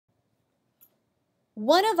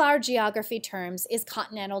One of our geography terms is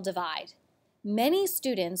continental divide. Many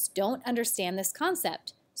students don't understand this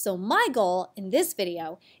concept, so my goal in this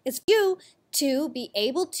video is for you to be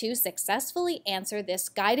able to successfully answer this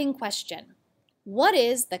guiding question. What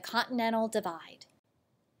is the continental divide?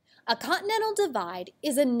 A continental divide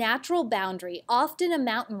is a natural boundary, often a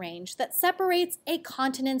mountain range, that separates a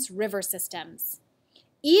continent's river systems.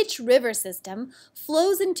 Each river system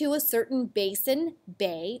flows into a certain basin,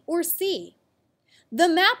 bay, or sea. The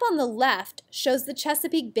map on the left shows the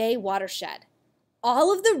Chesapeake Bay watershed.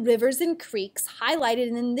 All of the rivers and creeks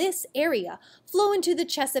highlighted in this area flow into the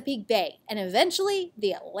Chesapeake Bay and eventually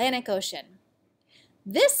the Atlantic Ocean.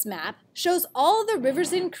 This map shows all the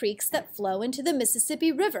rivers and creeks that flow into the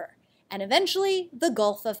Mississippi River and eventually the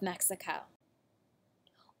Gulf of Mexico.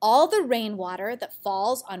 All the rainwater that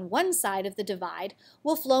falls on one side of the divide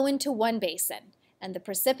will flow into one basin, and the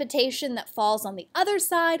precipitation that falls on the other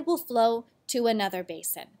side will flow to another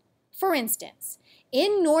basin. For instance,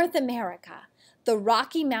 in North America, the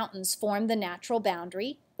Rocky Mountains form the natural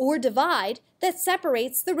boundary, or divide, that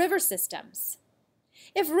separates the river systems.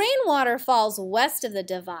 If rainwater falls west of the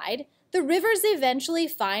divide, the rivers eventually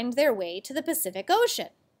find their way to the Pacific Ocean.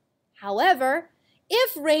 However,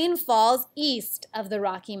 if rain falls east of the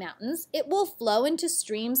Rocky Mountains, it will flow into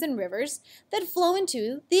streams and rivers that flow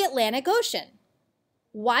into the Atlantic Ocean.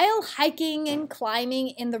 While hiking and climbing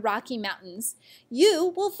in the Rocky Mountains,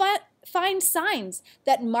 you will find signs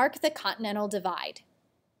that mark the continental divide.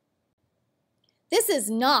 This is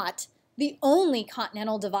not the only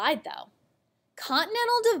continental divide, though.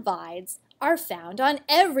 Continental divides are found on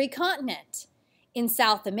every continent. In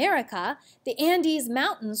South America, the Andes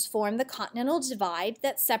Mountains form the continental divide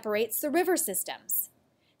that separates the river systems.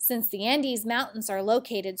 Since the Andes Mountains are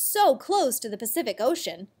located so close to the Pacific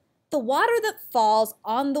Ocean, the water that falls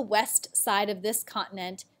on the west side of this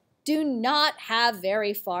continent do not have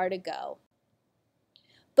very far to go.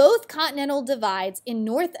 Both continental divides in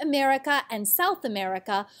North America and South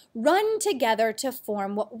America run together to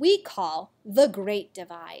form what we call the Great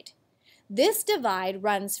Divide. This divide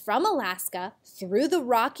runs from Alaska through the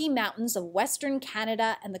Rocky Mountains of western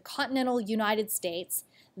Canada and the continental United States,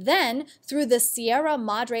 then through the Sierra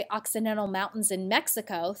Madre Occidental Mountains in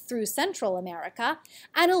Mexico through Central America,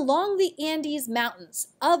 and along the Andes Mountains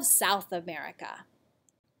of South America.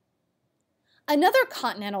 Another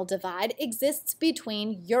continental divide exists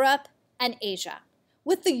between Europe and Asia,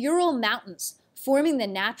 with the Ural Mountains forming the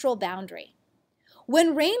natural boundary.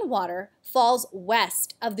 When rainwater falls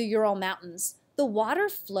west of the Ural Mountains, the water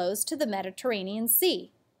flows to the Mediterranean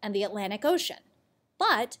Sea and the Atlantic Ocean.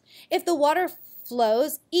 But if the water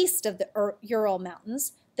flows east of the Ural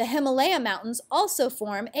Mountains, the Himalaya Mountains also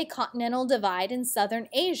form a continental divide in southern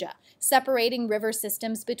Asia, separating river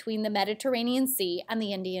systems between the Mediterranean Sea and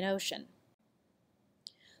the Indian Ocean.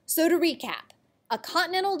 So to recap, a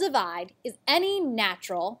continental divide is any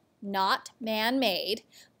natural, not man-made,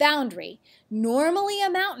 boundary, normally a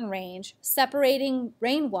mountain range, separating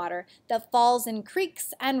rainwater that falls in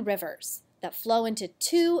creeks and rivers that flow into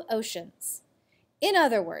two oceans. In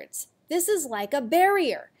other words, this is like a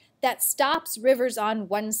barrier that stops rivers on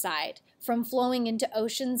one side from flowing into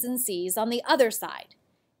oceans and seas on the other side.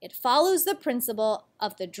 It follows the principle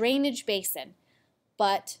of the drainage basin,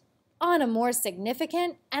 but on a more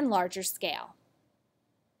significant and larger scale.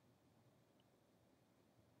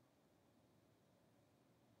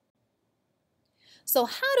 So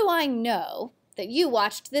how do I know that you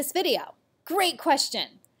watched this video? Great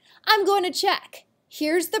question. I'm going to check.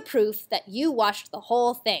 Here's the proof that you watched the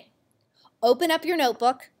whole thing. Open up your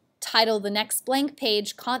notebook, title the next blank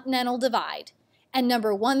page Continental Divide, and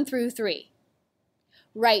number 1 through 3.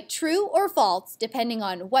 Write true or false depending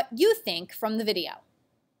on what you think from the video.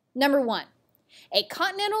 Number 1. A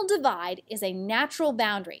continental divide is a natural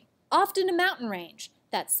boundary, often a mountain range,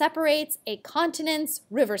 that separates a continent's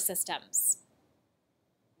river systems.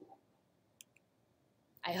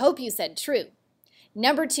 I hope you said true.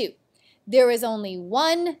 Number 2. There is only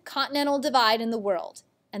one continental divide in the world,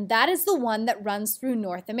 and that is the one that runs through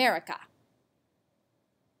North America.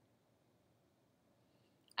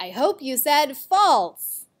 I hope you said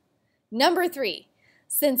false. Number 3.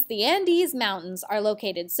 Since the Andes Mountains are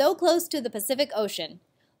located so close to the Pacific Ocean,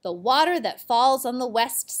 the water that falls on the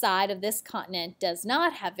west side of this continent does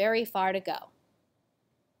not have very far to go.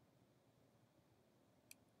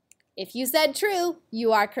 If you said true,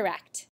 you are correct.